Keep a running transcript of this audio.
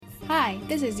Hi,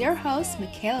 this is your host,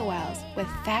 Michaela Wells, with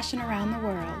Fashion Around the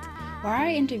World, where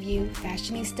I interview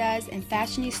fashionistas and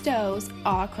fashionistas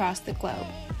all across the globe.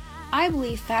 I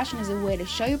believe fashion is a way to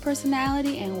show your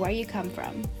personality and where you come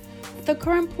from. With the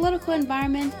current political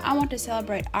environment, I want to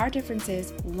celebrate our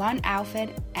differences one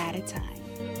outfit at a time.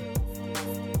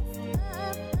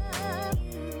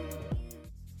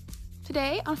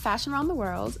 Today on Fashion Around the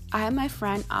World, I have my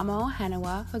friend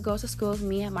Ohenewaa, who goes to school with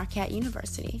me at Marquette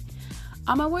University.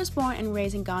 Amma was born and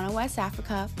raised in Ghana, West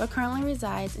Africa, but currently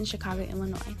resides in Chicago,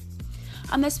 Illinois.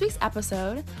 On this week's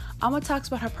episode, Amma talks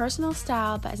about her personal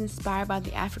style that is inspired by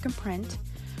the African print,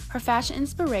 her fashion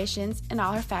inspirations, and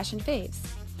all her fashion faves.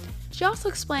 She also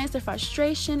explains the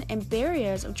frustration and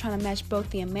barriers of trying to mesh both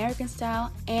the American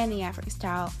style and the African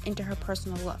style into her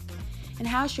personal look, and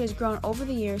how she has grown over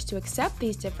the years to accept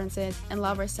these differences and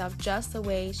love herself just the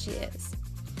way she is.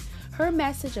 Her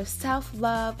message of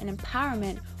self-love and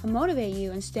empowerment will motivate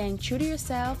you in staying true to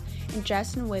yourself and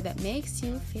dress in a way that makes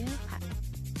you feel happy.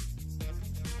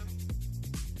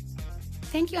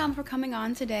 Thank you, Amma, for coming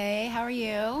on today. How are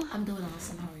you? I'm doing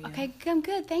awesome. How are you? Okay, I'm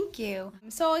good. Thank you.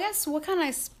 So I guess what kind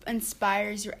of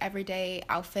inspires your everyday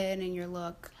outfit and your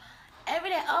look? Every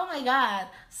day. Oh my God.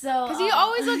 So because you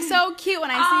always look so cute when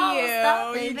I see you.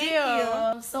 Stop it. You Thank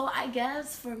do. You. So I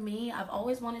guess for me, I've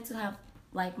always wanted to have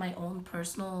like my own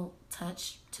personal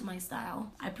touch to my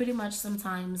style. I pretty much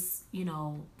sometimes,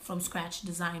 from scratch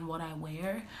design what I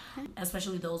wear,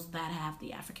 especially those that have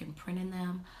the African print in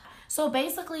them. So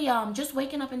basically, just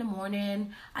waking up in the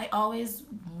morning, I always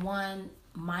want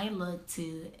my look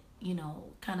to,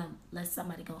 kind of let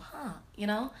somebody go, huh,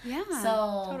 Yeah,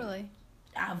 so totally.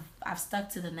 I've stuck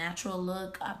to the natural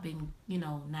look. I've been,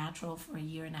 natural for a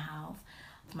year and a half.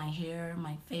 My hair,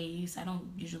 my face. I don't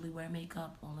usually wear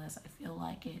makeup unless I feel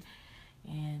like it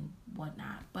and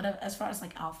whatnot. But as far as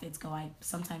like outfits go, I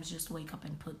sometimes just wake up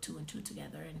and put two and two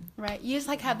together. And right, you just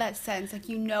have that sense, like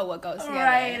what goes together.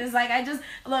 Right, it's like I just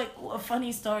a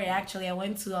funny story actually. I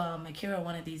went to Akira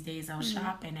one of these days. I was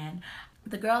shopping and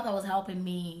the girl that was helping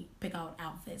me pick out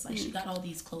outfits, like she got all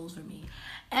these clothes for me,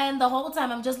 and the whole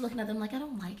time I'm just looking at them like I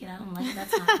don't like it,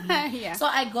 that's not me. Yeah. So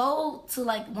I go to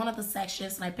like one of the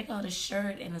sections and I pick out a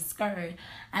shirt and a skirt.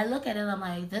 I look at it and I'm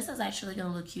like, this is actually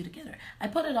gonna look cute together. I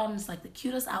put it on, it's like the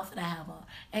cutest outfit I have on,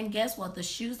 and guess what, the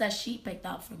shoes that she picked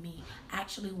out for me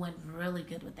actually went really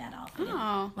good with that outfit.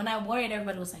 Oh. When I wore it,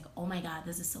 everybody was like, oh my God,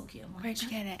 this is so cute. I'm like, Where'd you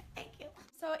get it? Thank you.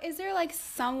 So is there like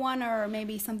someone or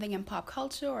maybe something in pop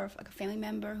culture or like a family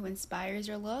member who inspires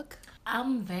your look?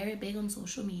 I'm very big on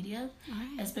social media,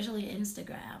 right. Especially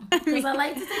Instagram, because I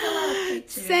like to take a lot of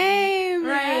pictures. Same,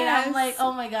 right? Yes. I'm like,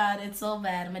 oh my God, it's so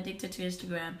bad. I'm addicted to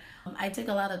Instagram. I take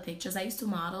a lot of pictures. I used to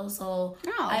model, so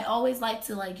I always like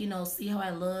to see how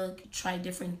I look, try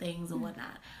different things and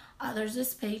whatnot. There's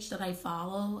this page that I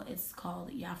follow. It's called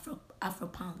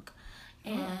Afropunk,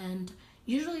 and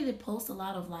usually they post a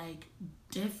lot of like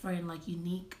different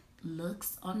unique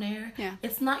looks on there. Yeah.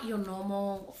 It's not your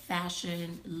normal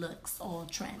fashion looks or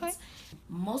trends. Okay.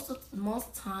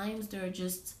 Most times they're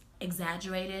just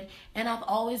exaggerated, and I've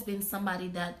always been somebody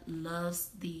that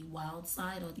loves the wild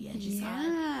side or the edgy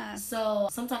side. So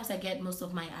sometimes I get most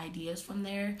of my ideas from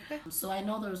there. Okay. So I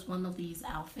know there was one of these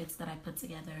outfits that I put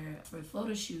together for a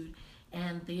photo shoot,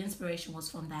 and the inspiration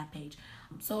was from that page.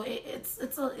 So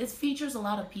it features a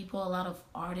lot of people, a lot of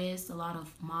artists, a lot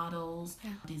of models,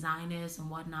 designers and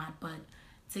whatnot. But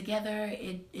together,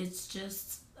 it's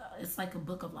just it's like a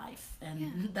book of life,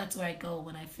 and that's where I go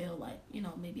when I feel like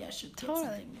maybe I should take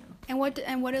something new. And what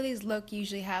do these look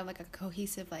usually have, like a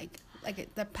cohesive like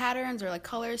the patterns or like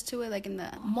colors to it, like in the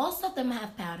most of them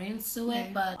have patterns to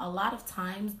it, but a lot of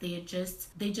times they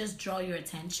just draw your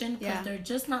attention because they're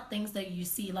just not things that you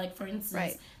see. Like for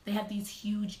instance, they have these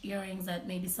huge earrings that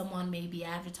maybe someone may be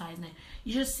advertising it.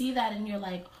 You just see that and you're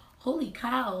like, holy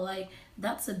cow, like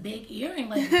that's a big earring.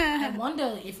 Like I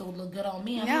wonder if it would look good on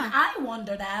me. I mean, I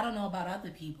wonder that. I don't know about other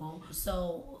people.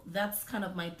 So that's kind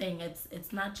of my thing.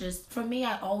 It's not just for me.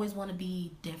 I always want to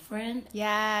be different.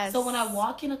 Yes. So when I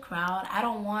walk in a crowd, I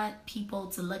don't want people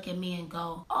to look at me and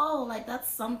go, oh, like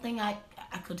that's something I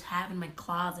could have in my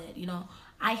closet.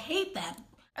 I hate that.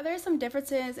 Are there some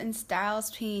differences in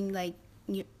styles between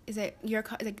is it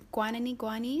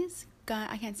Guyanese?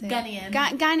 I can't say Ghanaian.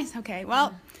 Ghanaian. Okay.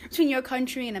 Well, between your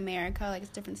country and America, like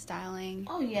it's different styling.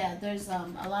 Oh yeah, there's a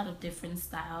lot of different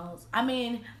styles. I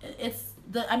mean, it's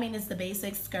it's the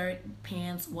basic skirt,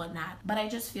 pants, whatnot. But I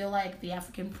just feel like the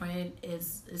African print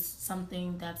is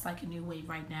something that's like a new wave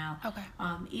right now. Okay.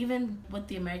 Even with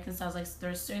the American styles, like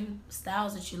there's certain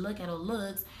styles that you look at or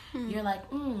looks, you're like,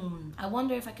 I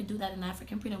wonder if I could do that in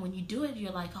African print. And when you do it,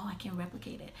 you're like, oh, I can't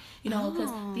replicate it.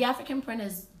 Because the African print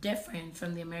is different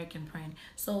from the American print.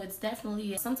 So it's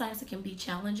definitely, sometimes it can be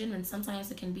challenging and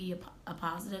sometimes it can be a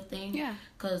positive thing. Yeah.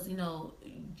 Because, you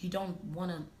don't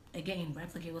want to, again,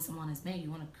 replicate what someone has made.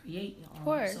 You want to create your own. Of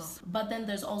course. So, but then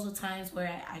there's also times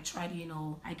where I try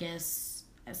to, I guess,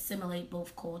 assimilate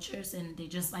both cultures, and they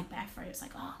just like backfire. It's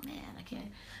like, oh man, I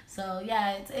can't. So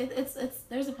yeah, it's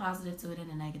there's a positive to it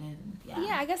and a negative.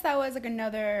 Yeah, I guess that was like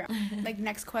another like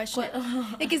next question.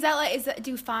 Like,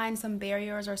 do you find some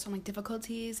barriers or some like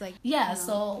difficulties? Like,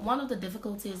 so one of the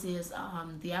difficulties is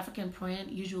the African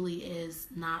print usually is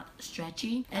not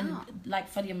stretchy, and like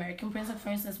for the American print, like for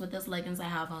instance, with this leggings I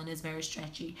have on, is very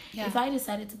stretchy. If I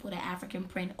decided to put an African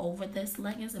print over this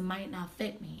leggings, it might not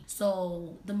fit me.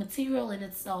 So the material in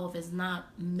itself is not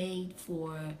made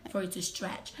for it to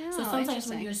stretch. So sometimes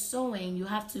when you're sewing, you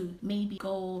have to maybe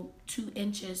go 2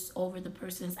 inches over the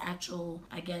person's actual,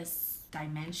 I guess,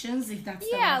 dimensions, if that's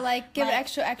give it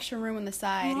extra room on the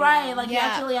side, right? Like you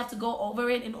actually have to go over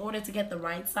it in order to get the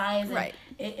right size, right?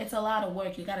 It's a lot of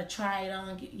work. You got to try it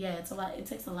on. It's a lot. It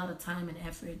takes a lot of time and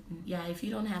effort. If you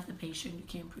don't have the patience, you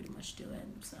can't pretty much do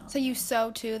it. So you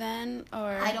sew too then,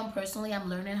 or I don't personally. I'm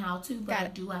learning how to, but I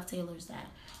do have tailors that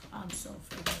sew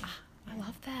for me. I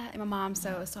love that. And my mom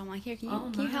sews, so I'm like, here, can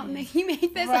you help me? Can you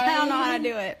make this? Right. I don't know how to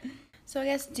do it. So I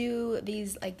guess do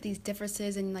these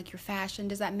differences in like your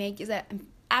fashion,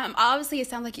 obviously it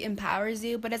sounds like it empowers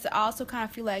you, but does it also kind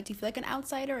of do you feel like an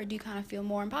outsider, or do you kind of feel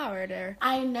more empowered? Or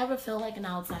I never feel like an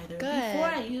outsider. Good. Before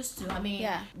I used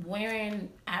to. Wearing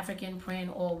African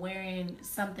print or wearing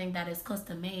something that is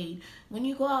custom made, when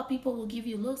you go out, people will give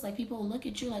you looks. Like people will look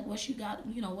at you like, what she got,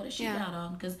 what does she got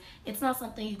on? Because it's not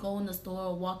something you go in the store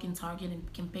or walk in Target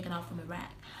and can pick it out from a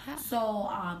rack. Yeah. So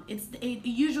it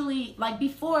usually, like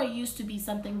before, it used to be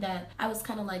something that I was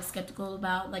kind of like skeptical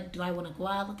about. Like, do I want to go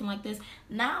out looking like this?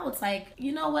 Now it's like,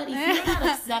 you know what? If you're not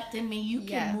accepting me, you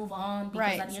can move on,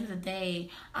 because at the end of the day,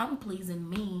 I'm pleasing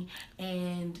me.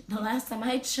 And the last time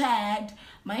I checked,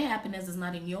 my happiness is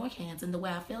not in your hands, and the way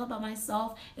I feel about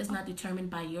myself is not determined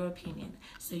by your opinion.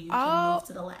 So you can move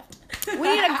to the left. We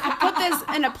need to put this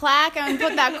in a plaque and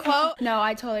put that quote. No,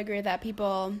 I totally agree that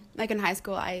people, like in high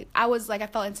school, I was like, I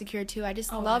felt insecure too. I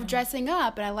just love dressing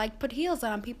up, and I like put heels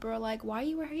on. People are like, why are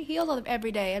you wearing heels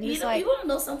every day? I'm just you want to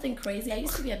know something crazy? I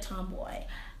used to be a tomboy.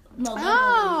 No,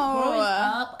 literally. Growing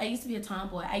up, I used to be a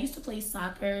tomboy. I used to play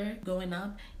soccer growing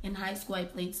up. In high school, I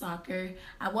played soccer.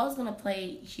 I was going to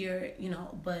play here,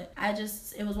 but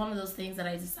it was one of those things that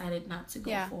I decided not to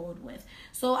go forward with.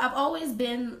 So I've always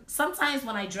been, sometimes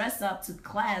when I dress up to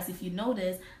class, if you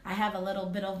notice, I have a little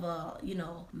bit of a,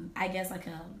 I guess like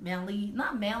a manly,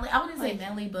 not manly, I wouldn't say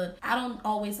manly, but I don't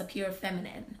always appear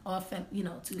feminine or, too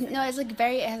feminine. No, it's like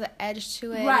it has an edge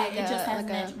to it. Right, it just has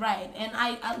an edge, right. And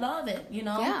I love it,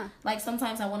 Yeah. Like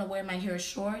sometimes I want to wear my hair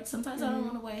short. Sometimes I don't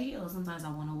want to wear heels. Sometimes I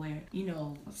want to wear,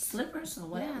 slippers or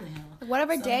whatever the hell.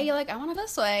 Whatever day you're like, I want it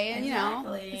this way. And,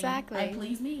 Exactly. I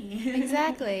please me.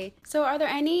 Exactly. So are there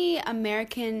any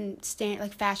American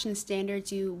fashion standards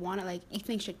you want to you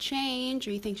think should change,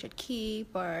 or you think should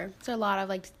keep, or is there a lot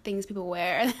of things people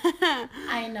wear?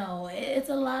 I know. It's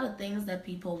a lot of things that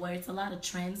people wear. It's a lot of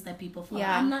trends that people follow.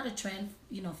 Yeah. I'm not a trend,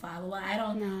 follower. I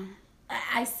don't know.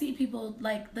 I see people,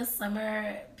 like, this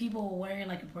summer, people were wearing,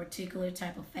 a particular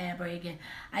type of fabric, and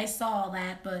I saw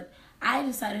that, but I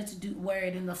decided to wear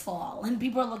it in the fall, and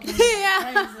people are looking at me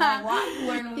crazy, like, why are you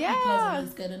wearing it? Because it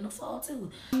looks good in the fall,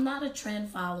 too. I'm not a trend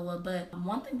follower, but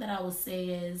one thing that I would say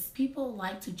is people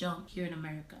like to jump here in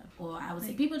America, or I would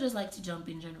say people just like to jump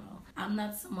in general. I'm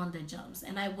not someone that jumps,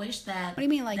 and I wish that... What do you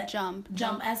mean, jump?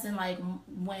 Jump as in,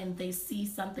 when they see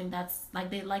something that's,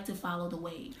 they like to follow the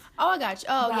wave. Oh, I got you.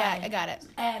 Oh, right. Yeah, I got it.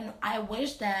 And I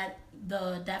wish that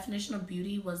the definition of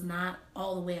beauty was not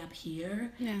all the way up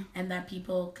here, and that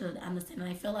people could understand. And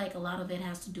I feel like a lot of it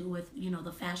has to do with,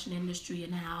 the fashion industry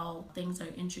and how things are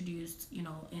introduced,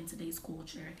 in today's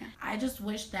culture. Okay. I just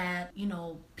wish that,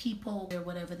 people wear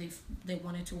whatever they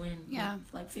wanted to wear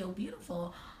and feel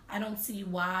beautiful. I don't see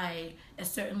why a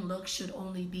certain look should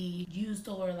only be used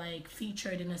or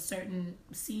featured in a certain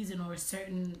season or a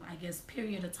certain, I guess,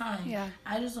 period of time. Yeah.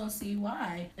 I just don't see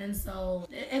why. And so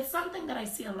it's something that I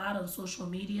see a lot on social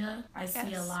media. I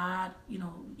see a lot,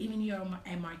 even here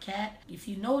at Marquette. If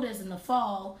you notice in the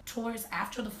fall,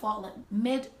 after the fall,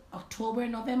 October,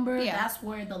 November, Yeah. that's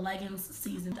where the leggings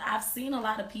season. I've seen a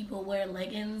lot of people wear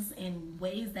leggings in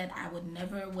ways that I would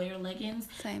never wear leggings.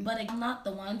 Same. But I'm not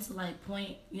the one to like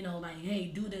point, like, hey,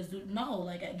 do this, no,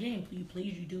 like, again,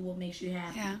 please, you do what makes you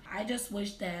happy. Yeah. I just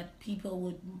wish that people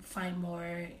would find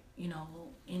more,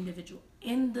 individual.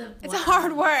 It's a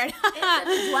hard word.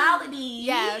 Individuality.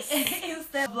 Yes.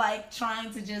 Instead of like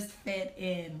trying to just fit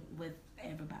in with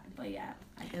everybody. But yeah,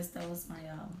 I guess that was my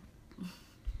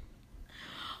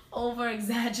over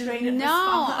exaggerated No,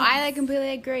 response. I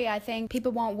completely agree. I think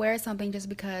people won't wear something just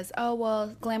because, oh,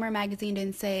 well, Glamour magazine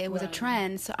didn't say it was a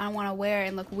trend, so I want to wear it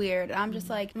and look weird. I'm just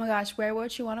like, oh my gosh, wear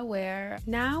what you want to wear.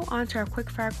 Now, on to our quick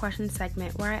fire question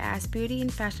segment where I ask beauty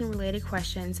and fashion related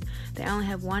questions. They only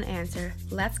have one answer.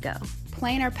 Let's go.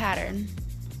 Plain or pattern?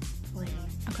 Plain.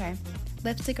 Okay.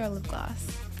 Lipstick or lip gloss?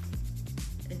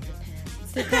 It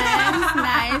depends. Depends.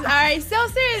 Nice. All right, so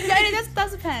serious. That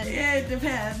depends. Yeah, it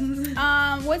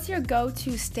depends. What's your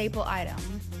go-to staple item?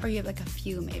 Or you have like a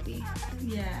few maybe?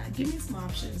 Yeah, give me some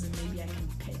options and maybe I can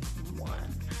pick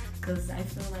one. Because I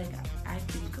feel like I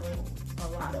can go a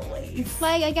lot of ways.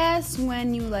 Like, I guess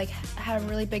when you like had a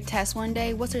really big test one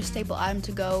day, what's your staple item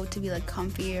to go to be like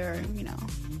comfy or,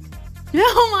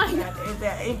 Oh my god.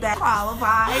 If that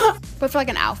qualifies. But for like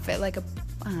an outfit, like a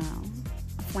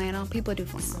flannel. People do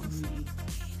flannel.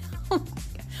 Oh my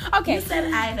god. Okay. You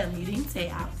said item, you didn't say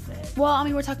outfit. Well, I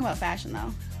mean, we're talking about fashion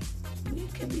though. We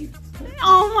could be.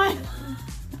 Oh my.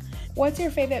 What's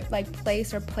your favorite like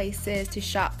place or places to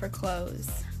shop for clothes?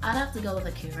 I'd have to go with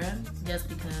Akira just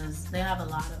because they have a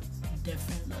lot of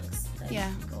different looks that you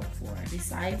can go for.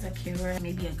 Besides Akira,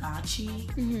 maybe a Gachi.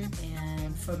 Mm-hmm.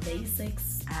 And for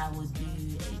basics, I would do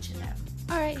H&M.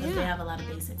 All right, Because they have a lot of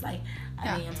basics. Like,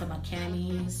 I'm talking about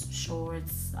camis,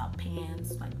 shorts,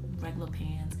 pants, like regular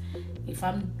pants. If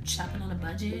I'm shopping on a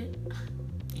budget,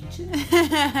 H&M.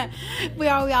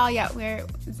 we're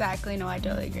exactly. No, I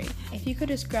totally agree. If you could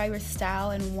describe your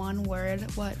style in one word,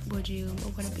 what would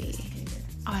it be?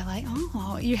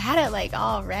 Oh, you had it like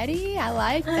already? I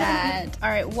like that. All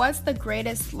right, what's the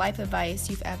greatest life advice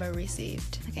you've ever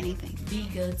received? Like anything. Be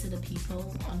good to the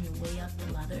people on your way up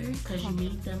the ladder because you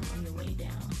meet them on your way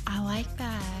down. I like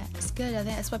that. It's good. I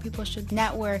think that's why people should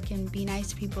network and be nice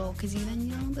to people because then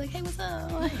be like, hey, what's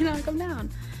up? Come down.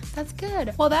 That's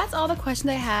good. Well, that's all the questions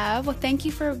I have. Well, thank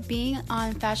you for being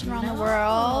on Fashion Around the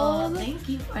World. Thank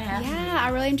you for having me. Yeah, I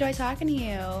really enjoyed talking to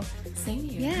you. Same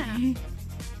here. Yeah.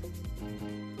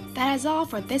 That is all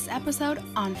for this episode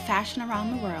on Fashion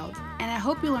Around the World, and I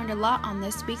hope you learned a lot on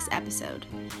this week's episode.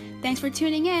 Thanks for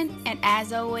tuning in, and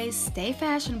as always, stay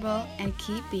fashionable and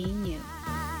keep being you.